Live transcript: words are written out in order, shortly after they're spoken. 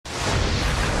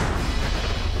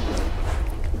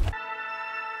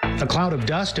A cloud of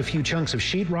dust, a few chunks of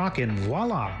sheetrock, and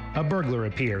voila, a burglar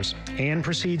appears and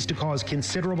proceeds to cause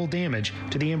considerable damage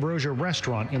to the Ambrosia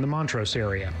restaurant in the Montrose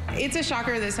area. It's a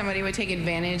shocker that somebody would take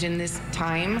advantage in this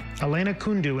time. Alana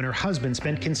Kundu and her husband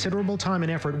spent considerable time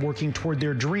and effort working toward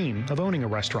their dream of owning a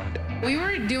restaurant. We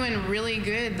were doing really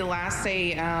good the last,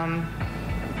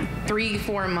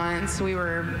 3-4 months. We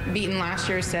were beating last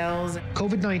year's sales.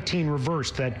 COVID-19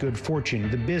 reversed that good fortune.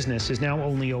 The business is now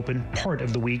only open part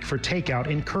of the week for takeout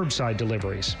and curbside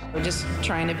deliveries. We're just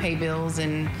trying to pay bills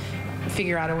and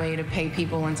figure out a way to pay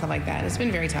people and stuff like that. It's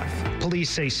been very tough. Police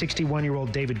say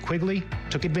 61-year-old David Quigley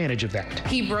took advantage of that.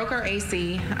 He broke our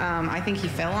AC. I think he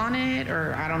fell on it,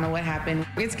 or I don't know what happened.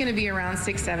 It's going to be around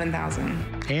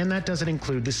 $6,000-7,000. And that doesn't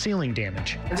include the ceiling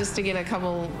damage. Just to get a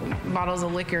couple bottles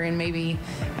of liquor and maybe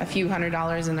a few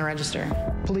 $100s in the register.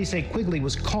 Police say Quigley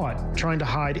was caught trying to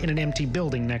hide in an empty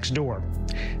building next door.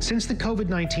 Since the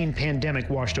COVID-19 pandemic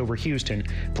washed over Houston,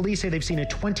 police say they've seen a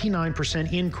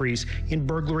 29% increase in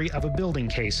burglary of a building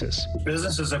cases.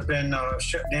 Businesses have been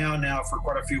shut down now for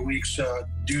quite a few weeks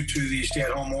due to the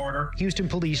stay-at-home order. Houston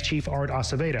Police Chief Art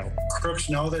Acevedo. Crooks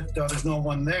know that there's no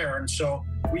one there, and so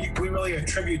we really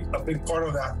attribute a big part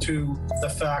of that to the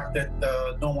fact that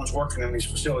no one's working in these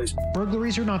facilities.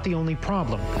 Burglaries are not the only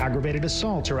problem. Aggravated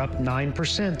assaults are up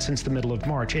 9% since the middle of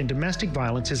March, and domestic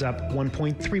violence is up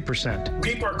 1.3%.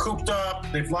 People are cooped up,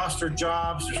 they've lost their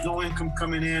jobs, there's no income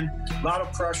coming in, a lot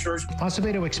of pressures.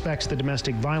 Acevedo expects the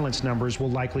domestic violence numbers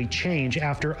will likely change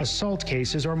after assault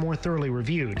cases are more thoroughly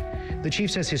reviewed. The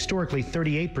chief says historically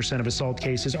 38% of assault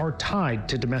cases are tied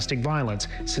to domestic violence.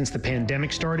 Since the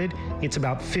pandemic started, it's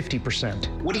about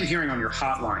 50%. What are you hearing on your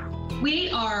hotline? We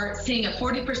are seeing a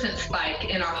 40% spike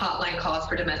in our hotline calls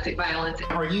for domestic violence.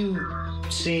 Are you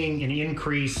seeing an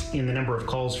increase in the number of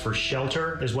calls for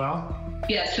shelter as well?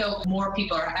 Yeah, so more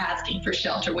people are asking for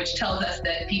shelter, which tells us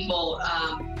that people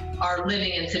are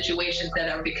living in situations that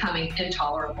are becoming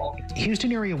intolerable.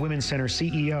 Houston Area Women's Center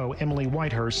CEO Emily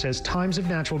Whitehurst says times of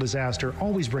natural disaster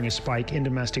always bring a spike in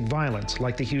domestic violence,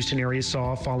 like the Houston area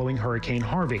saw following Hurricane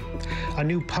Harvey. A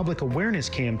new public awareness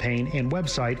campaign and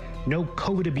website,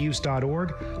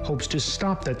 NoCOVIDabuse.org, hopes to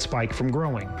stop that spike from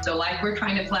growing. So like we're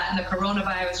trying to flatten the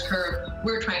coronavirus curve,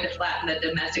 we're trying to flatten the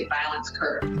domestic violence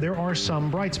curve. There are some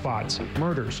bright spots.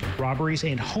 Murders, robberies,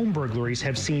 and home burglaries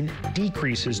have seen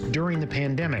decreases during the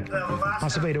pandemic.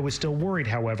 Acevedo is still worried,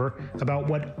 however, about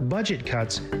what budget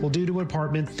cuts will do to a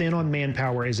department thin on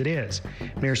manpower as it is.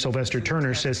 Mayor Sylvester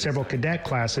Turner says several cadet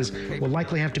classes will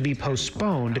likely have to be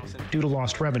postponed due to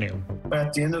lost revenue.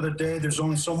 At the end of the day, there's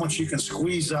only so much you can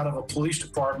squeeze out of a police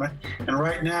department. And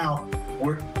right now,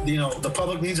 the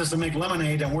public needs us to make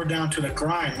lemonade, and we're down to the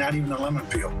grind, not even a lemon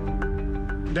peel.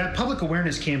 That public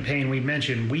awareness campaign we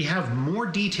mentioned, we have more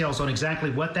details on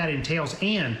exactly what that entails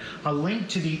and a link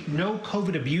to the No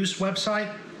COVID Abuse website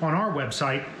on our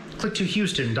website,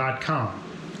 click2houston.com.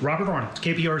 Robert Arnold,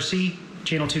 KPRC,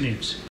 Channel 2 News.